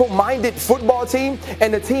 physical-minded football team,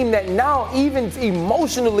 and a team that now, even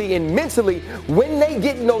emotionally and mentally, when they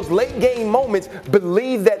get in those late-game moments,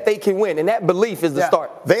 believe that they can win. And that belief is the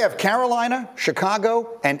start. They have Carolina,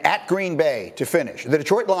 Chicago, and at Green Bay to finish. The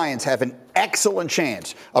Detroit Lions have an excellent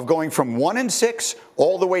chance of going from 1-6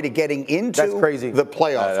 all the way to getting into the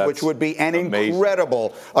playoffs, which would be an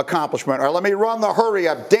incredible accomplishment. All right, let me run the hurry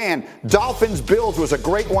up. Dan, Dolphins-Bills was a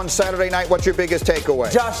great one Saturday night. What's your biggest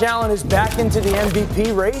takeaway? Josh Allen is back into the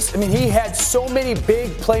MVP race. I mean, he had so many big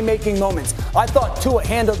playmaking moments. I thought Tua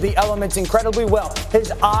handled the elements incredibly well.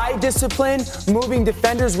 His eye discipline, moving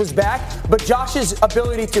defenders was back, but Josh's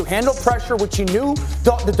ability to handle pressure, which he knew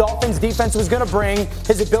the Dolphins defense was going to bring,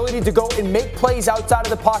 his ability to go and make plays outside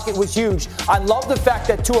of the pocket was huge. I love the fact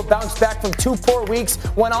that Tua bounced back from 2 poor weeks,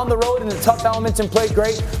 went on the road in the tough elements and played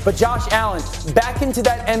great. But Josh Allen back into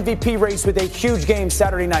that MVP race with a huge game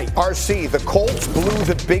Saturday night. RC, the Colts blew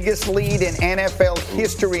the biggest lead in NFL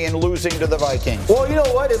history in losing to the Vikings. Well, you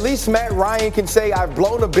know what? At least Matt Ryan can say I've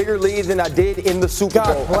blown a bigger lead than I did in the Super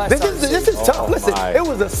Bowl. This is tough. Listen, it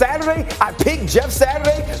was a Saturday. I picked Jeff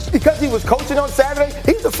Saturday because he was coaching on Saturday.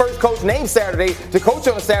 He's the first coach named Saturday to coach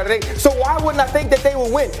on a Saturday. So why wouldn't I think that they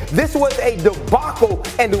would win? This was a debacle,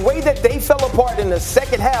 and the way that they fell apart in the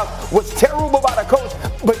second half was terrible by the coach.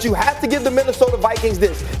 But you have to give the Minnesota Vikings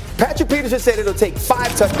this. Patrick Peterson said it'll take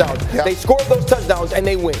 5 touchdowns. They scored those touchdowns, and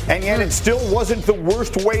they win. And yet it still wasn't the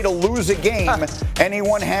worst way to lose a game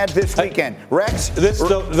anyone had this weekend. Rex? This is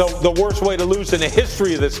the worst way to lose in the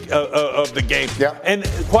history of this of the game. And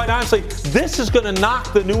quite honestly, this is going to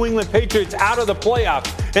knock the New England Patriots out of the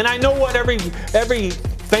playoffs. And I know what every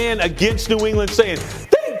fan against New England saying.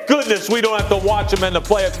 Thank goodness we don't have to watch them in the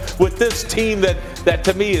playoffs with this team that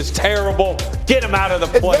to me is terrible. Get them out of the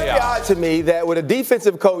playoffs. It's very odd to me that with a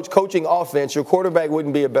defensive coach coaching offense, your quarterback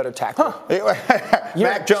wouldn't be a better tackler.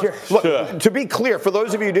 Mac Jones. Look, to be clear, for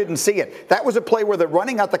those of you who didn't see it, that was a play where they're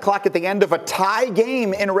running out the clock at the end of a tie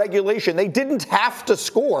game in regulation. They didn't have to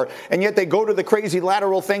score, and yet they go to the crazy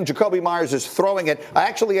lateral thing. Jacoby Myers is throwing it. I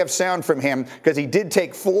actually have sound from him because he did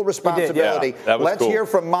take full responsibility. Let's hear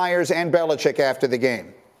from Myers and Belichick after the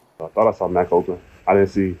game. I thought I saw Mac open. I didn't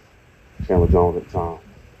see Chandler Jones at the time.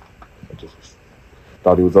 I just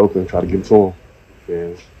thought he was open, tried to get to him,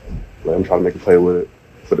 and let him try to make a play with it.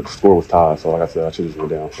 But the score was tied, so like I said, I should have just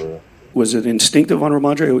went down for real. Was it instinctive on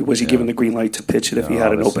Rhamondre, or was he given the green light to pitch it if he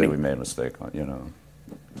had an opening? We made a mistake,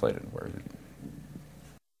 played it where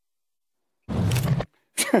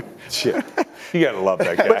Shit. You gotta love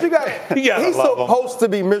that guy. But he's supposed to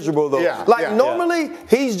be miserable, though. Normally,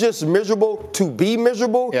 he's just miserable to be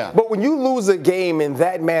miserable. Yeah. But when you lose a game in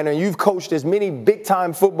that manner, and you've coached as many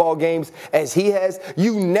big-time football games as he has,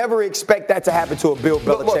 you never expect that to happen to a Bill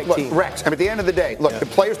Belichick team. Rex, at the end of the day, the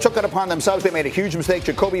players took it upon themselves. They made a huge mistake.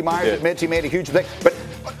 Jacoby Myers admits he made a huge mistake. But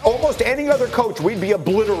almost any other coach, we'd be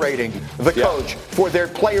obliterating the coach for their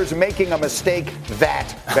players making a mistake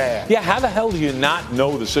that bad. Yeah, how the hell do you not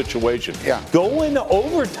know the situation? Yeah. Go into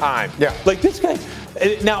overtime. Yeah. Like this guy.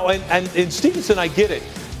 Now, and Stevenson, I get it.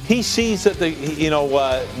 He sees that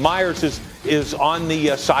Myers is on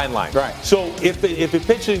the sideline. Right. So if it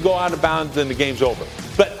pitches and go out of bounds, then the game's over.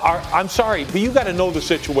 But I'm sorry, but you got to know the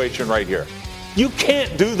situation right here. You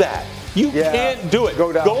can't do that. You can't do it.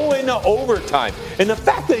 Go into overtime. And the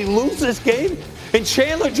fact that he loses this game, and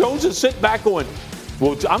Chandler Jones is sitting back going,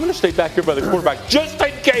 well, I'm going to stay back here by the quarterback just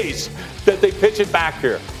in case that they pitch it back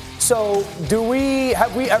here. So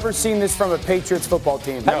have we ever seen this from a Patriots football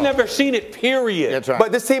team? I've never seen it, period. That's right.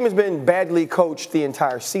 But this team has been badly coached the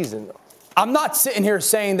entire season, though. I'm not sitting here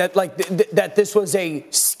saying that that this was a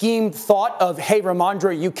schemed thought of, hey,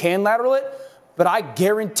 Rhamondre, you can lateral it. But I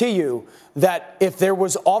guarantee you that if there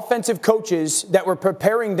was offensive coaches that were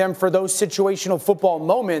preparing them for those situational football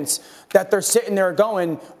moments, that they're sitting there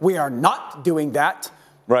going, we are not doing that.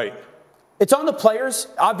 Right. It's on the players.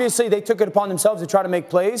 Obviously, they took it upon themselves to try to make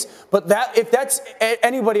plays. But if that's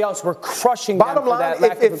anybody else, we're crushing them for that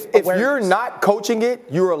lack of awareness. If you're not coaching it,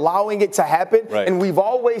 you're allowing it to happen. Right. And we've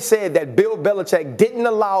always said that Bill Belichick didn't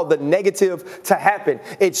allow the negative to happen.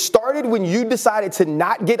 It started when you decided to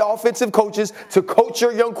not get offensive coaches to coach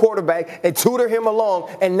your young quarterback and tutor him along.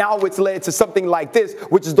 And now it's led to something like this,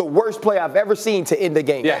 which is the worst play I've ever seen to end the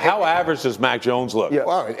game. Yeah, how average does Mac Jones look? Yeah.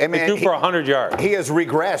 Well, I mean, he threw for 100 yards. He has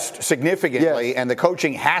regressed significantly, and the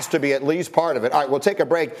coaching has to be at least part of it. All right, we'll take a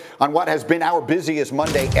break on what has been our busiest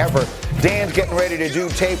Monday ever. Dan's getting ready to do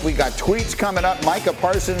tape. We got tweets coming up. Micah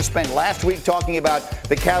Parsons spent last week talking about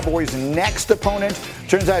the Cowboys' next opponent.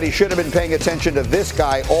 Turns out he should have been paying attention to this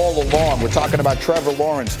guy all along. We're talking about Trevor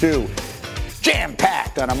Lawrence, too.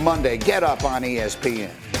 Jam-packed on a Monday. Get up on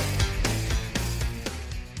ESPN.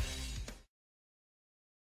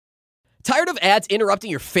 Tired of ads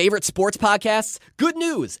interrupting your favorite sports podcasts? Good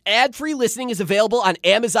news! Ad-free listening is available on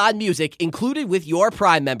Amazon Music, included with your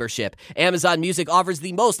Prime membership. Amazon Music offers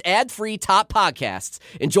the most ad-free top podcasts.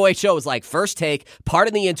 Enjoy shows like First Take,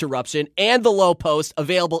 Pardon the Interruption, and The Low Post,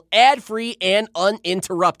 available ad-free and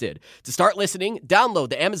uninterrupted. To start listening, download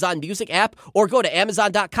the Amazon Music app or go to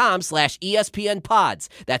amazon.com/ESPN Pods.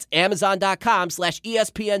 That's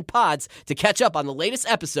amazon.com/ESPN Pods to catch up on the latest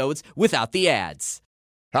episodes without the ads.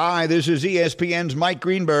 Hi, this is ESPN's Mike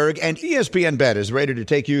Greenberg, and ESPN Bet is ready to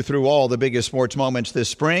take you through all the biggest sports moments this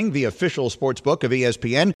spring. The official sports book of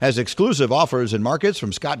ESPN has exclusive offers and markets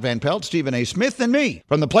from Scott Van Pelt, Stephen A. Smith, and me.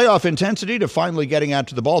 From the playoff intensity to finally getting out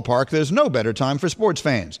to the ballpark, there's no better time for sports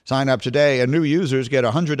fans. Sign up today, and new users get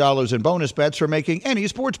 $100 in bonus bets for making any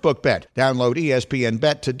sportsbook bet. Download ESPN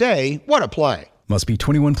Bet today. What a play. Must be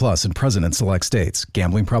 21 plus and present in select states.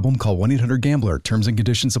 Gambling problem? Call 1-800-GAMBLER. Terms and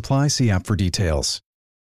conditions apply. See app for details.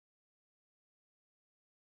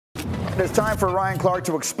 It's time for Ryan Clark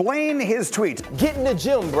to explain his tweet. Get in the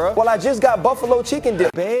gym, bro. Well, I just got buffalo chicken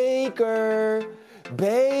dip. Baker.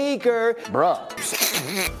 Bruh.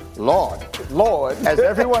 Lord. As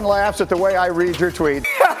everyone laughs at the way I read your tweet,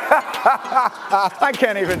 I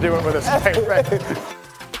can't even do it with a straight face.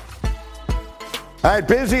 All right,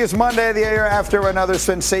 busiest Monday of the year after another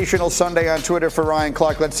sensational Sunday on Twitter for Ryan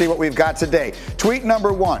Clark. Let's see what we've got today. Tweet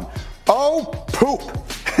number 1. Oh, poop.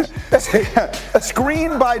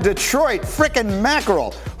 Screen by Detroit. Frickin'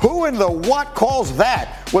 mackerel. Who in the what calls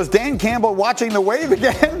that? Was Dan Campbell watching the wave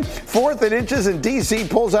again? 4th and inches and DC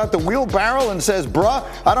pulls out the wheelbarrow and says, bruh,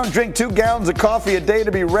 I don't drink 2 gallons of coffee a day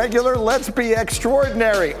to be regular. Let's be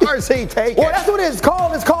extraordinary. RC, take it. Well, that's what it's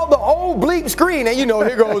called. It's called the old bleep screen. And you know,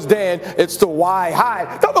 here goes Dan. It's the Y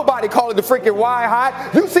high. Don't nobody call it the freaking Y high.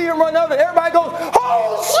 You see him run up and everybody goes,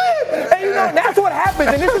 oh shit! And you know, that's what happens.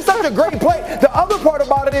 And this is such a great play. The other part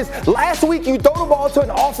about it is last week you throw the ball to an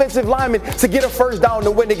offensive lineman to get a first down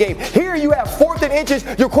to win the game. Here you have 4th and inches.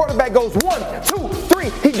 Your quarterback goes 1, 2, 3.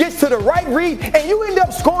 He gets to the right read, and you end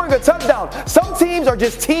up scoring a touchdown. Some teams are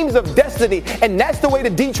just teams of destiny, and that's the way the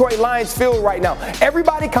Detroit Lions feel right now.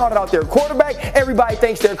 Everybody counted out their quarterback. Everybody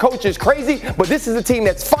thinks their coach is crazy, but this is a team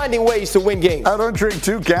that's finding ways to win games. I don't drink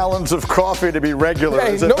 2 gallons of coffee to be regular.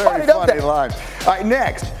 Hey, it's a nobody very does funny that. line. All right,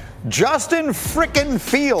 next. Justin frickin'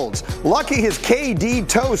 Fields. Lucky his KD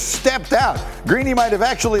toe stepped out. Greeny might have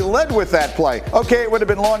actually led with that play. Okay, it would have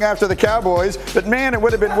been long after the Cowboys, but man, it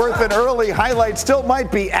would have been worth an early highlight. Still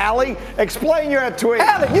might be. Allie, explain your tweet.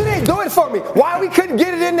 Allie, you didn't do it for me. Why we couldn't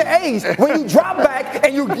get it in the A's? When you drop back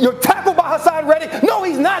and you're tackled by Hassan Reddick. No,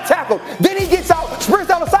 he's not tackled. Then he gets out, sprints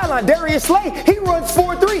down the sideline. Darius Slay, he runs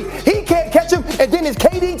 4-3. He can't catch him, and then his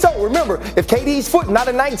KD toe. Remember, if KD's foot not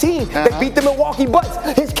a 19, they beat the Milwaukee Bucks.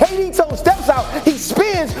 His KD toe steps out, he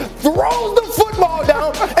spins, throws the football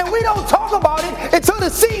down, and we don't talk about it until the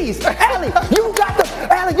C's. Allie, you got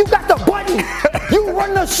the button. You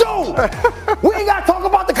run the show. We ain't got to talk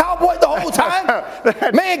about the Cowboys the whole time.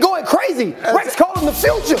 Man going crazy. Rex called him the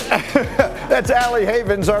future. That's Allie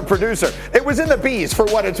Havens, our producer. It was in the B's for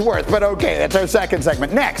what it's worth, but okay, that's our second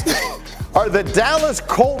segment. Next. Are the Dallas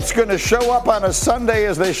Colts going to show up on a Sunday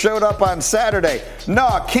as they showed up on Saturday?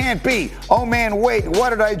 No, can't be. Oh, man, wait,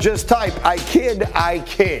 what did I just type? I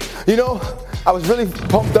kid. You know, I was really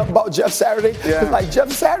pumped up about Jeff Saturday. Yeah. Like, Jeff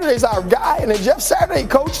Saturday's our guy, and then Jeff Saturday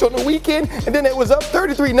coached on the weekend, and then it was up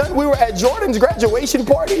 33-0. We were at Jordan's graduation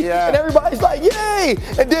party, and everybody's like, yay!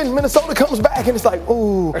 And then Minnesota comes back, and it's like,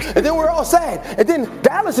 ooh. And then we're all sad. And then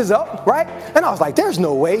Dallas is up, right? And I was like, there's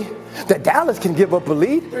no way that Dallas can give up a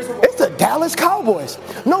lead. It's the Dallas Cowboys.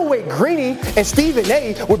 No way Greeny and Stephen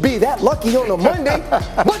A would be that lucky on a Monday,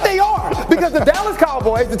 but they are, because the Dallas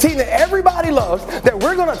Cowboys, the team that everybody loves, that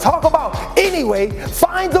we're going to talk about anyway,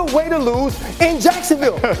 finds a way to lose in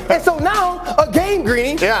Jacksonville. And so now a game,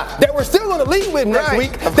 Greeny, that we're still going to lead with next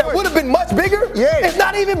week, that would have been much bigger, it's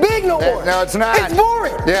not even big no more. No, it's not. It's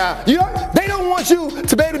boring. Yeah. You know, they don't want you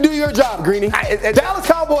to be able to do your job, Greeny. Dallas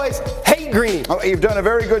Cowboys hate Greeny. Oh, you've done a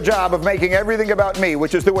very good job of making everything about me,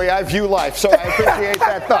 which is the way I view life, so I appreciate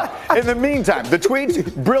that thought. In the meantime, the tweet's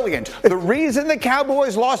brilliant. The reason the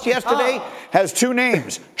Cowboys lost yesterday has 2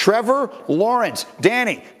 names. Trevor Lawrence.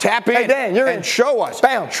 Danny, tap in and show us.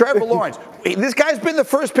 Bam. Trevor Lawrence. This guy's been the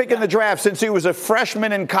first pick in the draft since he was a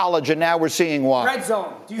freshman in college, and now we're seeing why. Red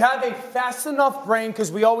zone. Do you have a fast enough brain?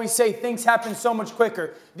 Because we always say things happen so much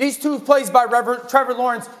quicker. These 2 plays by Trevor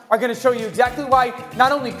Lawrence are going to show you exactly why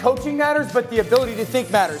not only coaching matters, but the ability to think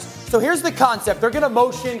matters. So here's the concept. They're going to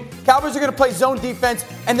motion. Cowboys are going to play zone defense,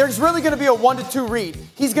 and there's really going to be a 1-2 read.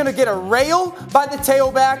 He's going to get a rail by the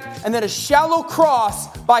tailback, and then a shallow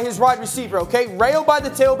cross by his wide receiver, okay? Rail by the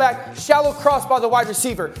tailback, shallow cross by the wide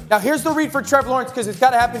receiver. Now here's the read for Trevor Lawrence, because it's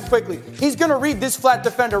got to happen quickly. He's going to read this flat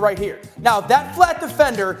defender right here. Now, if that flat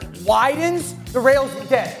defender widens, the rail's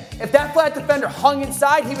dead. If that flat defender hung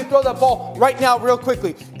inside, he would throw that ball right now real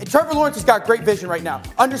quickly. And Trevor Lawrence has got great vision right now.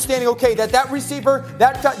 Understanding, okay, that receiver,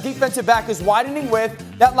 that defensive back is widening with,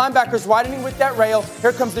 that linebacker is widening with that rail.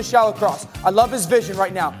 Here comes the shallow cross. I love his vision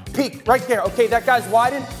right now. Peek right there. Okay, that guy's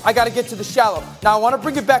widened. I got to get to the shallow. Now, I want to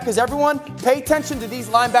bring it back because everyone pay attention to these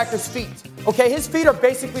linebackers' feet. Okay, his feet are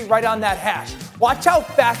basically right on that hash. Watch how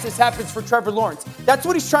fast this happens for Trevor Lawrence. That's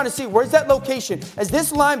what he's trying to see. Where's that location? As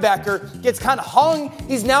this linebacker gets kind of hung,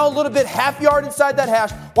 he's now a little bit half yard inside that hash.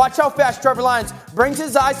 Watch how fast Trevor Lawrence brings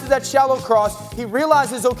his eyes to that shallow cross. He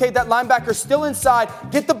realizes, okay, that linebacker's still inside.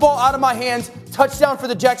 Get the ball out of my hands. Touchdown for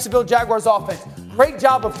the Jacksonville Jaguars offense. Great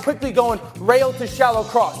job of quickly going rail to shallow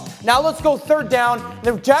cross. Now let's go 3rd down.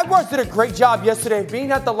 The Jaguars did a great job yesterday of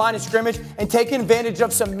being at the line of scrimmage and taking advantage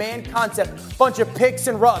of some man concept, bunch of picks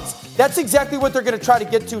and rubs. That's exactly what they're going to try to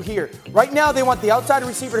get to here. Right now, they want the outside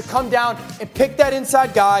receiver to come down and pick that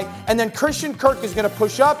inside guy, and then Christian Kirk is going to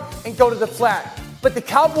push up and go to the flat. But the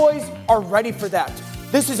Cowboys are ready for that.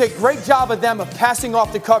 This is a great job of them of passing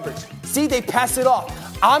off the coverage. See, they pass it off.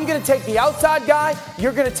 I'm going to take the outside guy.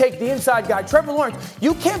 You're going to take the inside guy. Trevor Lawrence,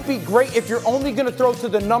 you can't be great if you're only going to throw to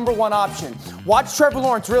the number 1 option. Watch Trevor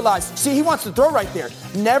Lawrence realize, see, he wants to throw right there.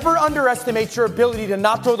 Never underestimate your ability to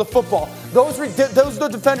not throw the football. Those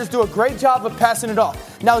defenders do a great job of passing it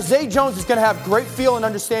off. Now, Zay Jones is going to have great feel and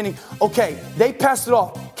understanding. Okay, they passed it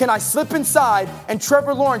off. Can I slip inside? And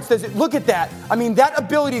Trevor Lawrence does it. Look at that. I mean, that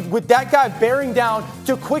ability with that guy bearing down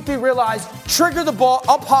to quickly realize, trigger the ball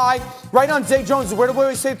up high, right on Zay Jones. Where do we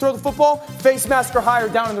always say throw the football? Face mask or higher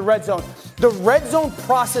down in the red zone. The red zone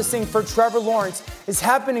processing for Trevor Lawrence is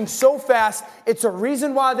happening so fast. It's a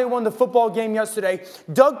reason why they won the football game yesterday.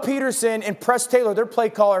 Doug Peterson and Press Taylor, their play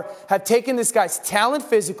caller, have taken this guy's talent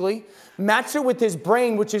physically, matched it with his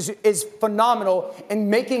brain, which is phenomenal, and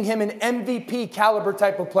making him an MVP caliber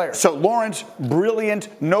type of player. So Lawrence, brilliant,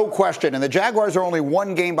 no question. And the Jaguars are only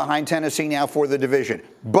one game behind Tennessee now for the division.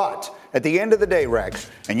 But at the end of the day, Rex,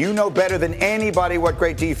 and you know better than anybody what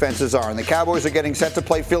great defenses are, and the Cowboys are getting set to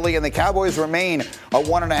play Philly, and the Cowboys remain a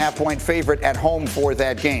 1.5-point favorite at home for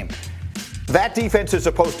that game. That defense is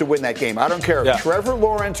supposed to win that game. I don't care if Trevor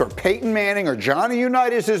Lawrence or Peyton Manning or Johnny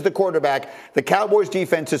Unitas is the quarterback. The Cowboys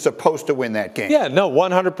defense is supposed to win that game. Yeah, no,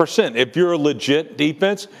 100%. If you're a legit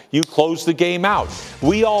defense, you close the game out.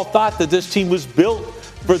 We all thought that this team was built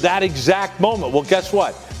for that exact moment. Well, guess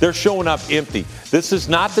what? They're showing up empty. This is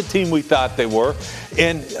not the team we thought they were.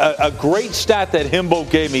 And a great stat that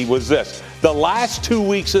Himbo gave me was this. The last 2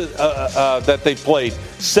 weeks that they played,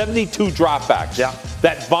 72 dropbacks. Yeah.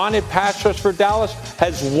 That vaunted pass rush for Dallas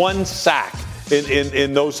has 1 sack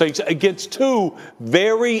in those things against 2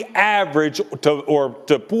 very average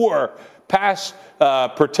to poor pass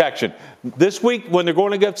protection. This week, when they're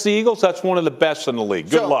going against the Eagles, that's one of the best in the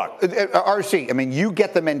league. Good luck. RC, I mean, you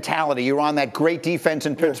get the mentality. You're on that great defense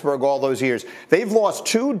in Pittsburgh all those years. They've lost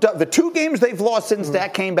the 2 games they've lost since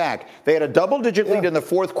Dak came back. They had a double-digit lead in the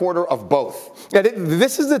fourth quarter of both. Yeah,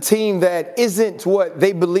 this is a team that isn't what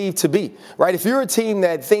they believe to be, right? If you're a team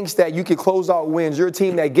that thinks that you can close out wins, you're a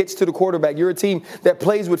team that gets to the quarterback, you're a team that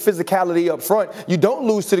plays with physicality up front, you don't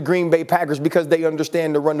lose to the Green Bay Packers because they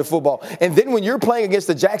understand to run the football. And then when you're playing against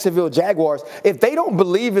the Jacksonville Jaguars, if they don't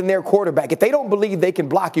believe in their quarterback, if they don't believe they can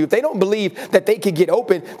block you, if they don't believe that they can get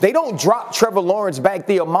open, they don't drop Trevor Lawrence back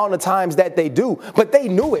the amount of times that they do. But they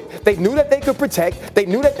knew it. They knew that they could protect. They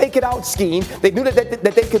knew that they could out-scheme. They knew that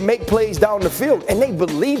they could make plays down the field. And they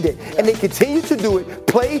believed it. And they continue to do it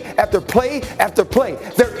play after play after play.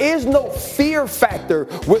 There is no fear factor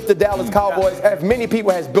with the Dallas Cowboys, as many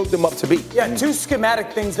people has built them up to be. Yeah, 2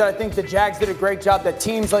 schematic things that I think the Jags did a great job that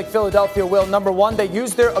teams like Philadelphia will. Number 1, they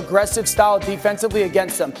use their aggressive style defensively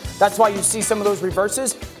against them. That's why you see some of those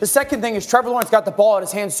reverses. The second thing is Trevor Lawrence got the ball out of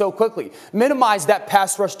his hands so quickly. Minimize that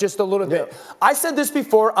pass rush just a little bit. I said this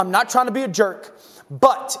before. I'm not trying to be a jerk.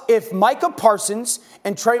 But if Micah Parsons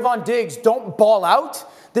and Trayvon Diggs don't ball out,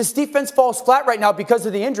 this defense falls flat right now because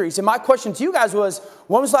of the injuries. And my question to you guys was,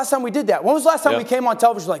 when was the last time we did that? When was the last time we came on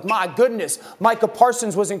television like, my goodness, Micah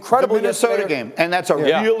Parsons was incredible. The Minnesota game, and that's a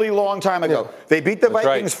really long time ago. They beat the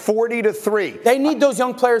Vikings 40-3. They need those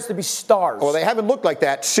young players to be stars. Well, they haven't looked like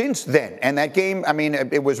that since then. And that game, I mean,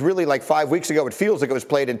 it was really like 5 weeks ago. It feels like it was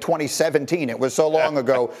played in 2017. It was so long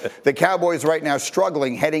ago. The Cowboys right now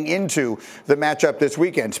struggling heading into the matchup this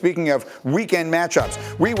weekend. Speaking of weekend matchups,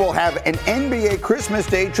 we will have an NBA Christmas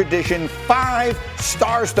Day tradition, 5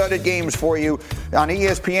 star-studded games for you on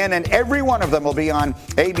ESPN, and every one of them will be on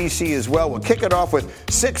ABC as well. We'll kick it off with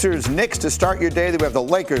Sixers Knicks to start your day. We have the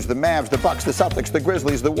Lakers, the Mavs, the Bucks, the Celtics, the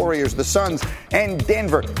Grizzlies, the Warriors, the Suns, and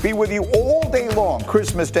Denver. Be with you all day long,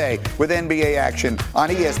 Christmas Day, with NBA action on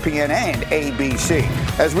ESPN and ABC.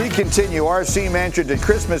 As we continue, RC mentioned that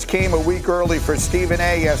Christmas came a week early for Stephen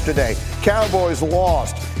A yesterday. Cowboys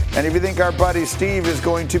lost. And if you think our buddy Steve is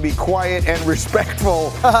going to be quiet and respectful,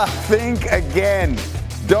 think again.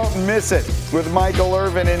 Don't miss it with Michael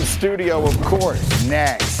Irvin in studio, of course,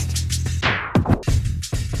 next.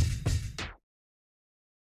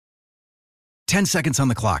 10 seconds on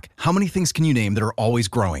the clock. How many things can you name that are always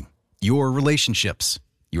growing? Your relationships,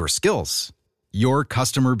 your skills, your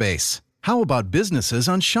customer base. How about businesses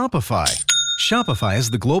on Shopify? Shopify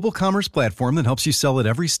is the global commerce platform that helps you sell at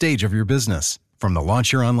every stage of your business. From the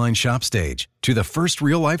launch your online shop stage, to the first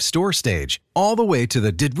real-life store stage, all the way to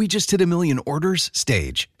the did we just hit 1 million orders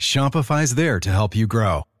stage, Shopify's there to help you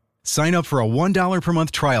grow. Sign up for a $1 per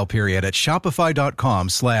month trial period at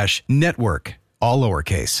shopify.com/network, all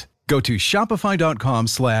lowercase. Go to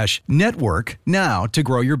shopify.com/network now to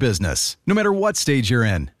grow your business, no matter what stage you're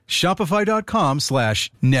in.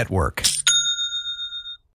 Shopify.com/network.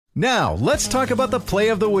 Now, let's talk about the play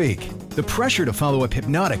of the week. The pressure to follow up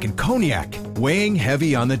Hypnotic and Cognac, weighing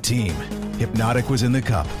heavy on the team. Hypnotic was in the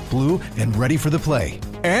cup, blue, and ready for the play.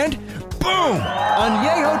 And boom!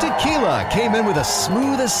 Añejo Tequila came in with a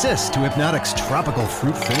smooth assist to Hypnotic's tropical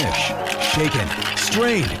fruit finish. Shaken,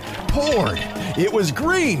 strained, poured. It was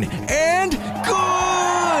green and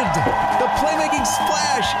good! The playmaking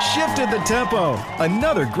splash shifted the tempo.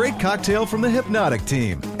 Another great cocktail from the Hypnotic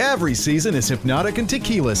team. Every season is Hypnotic and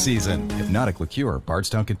Tequila season. Hypnotic Liqueur,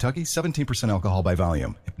 Bardstown, Kentucky, 17% alcohol by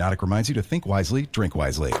volume. Hypnotic reminds you to think wisely, drink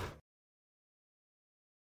wisely.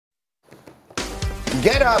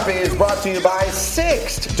 Get Up is brought to you by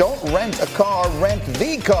Sixt. Don't rent a car, rent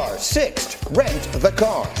the car. Sixt, rent the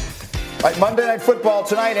car. All right, Monday Night Football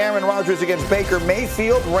tonight. Aaron Rodgers against Baker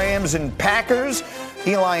Mayfield. Rams and Packers.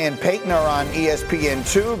 Eli and Peyton are on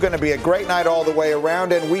ESPN2. Going to be a great night all the way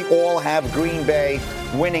around, and we all have Green Bay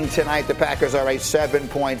winning tonight. The Packers are a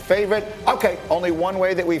 7-point favorite. Okay, only one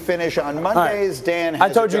way that we finish on Mondays. Right. Dan has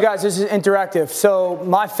I told you guys this is interactive. So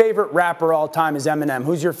my favorite rapper all time is Eminem.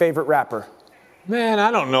 Who's your favorite rapper? Man, I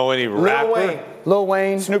don't know any rapper. Lil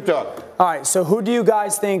Wayne. Snoop Dogg. All right, so who do you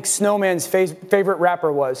guys think Snowman's favorite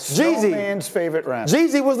rapper was? Jeezy. Snowman's favorite rapper.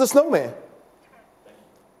 Jeezy was the Snowman.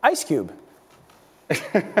 Ice Cube.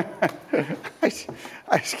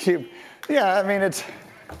 Ice Cube. Yeah, I mean, it's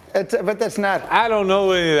but that's not. I don't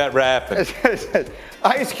know any of that rap.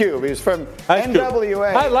 Ice Cube. He's from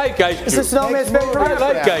NWA. I like Ice Cube. It's the Snowman's favorite rapper.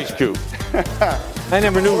 I like Ice Cube. I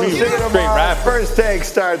never knew he was a straight rapper. First Take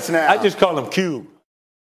starts now. I just call him Cube.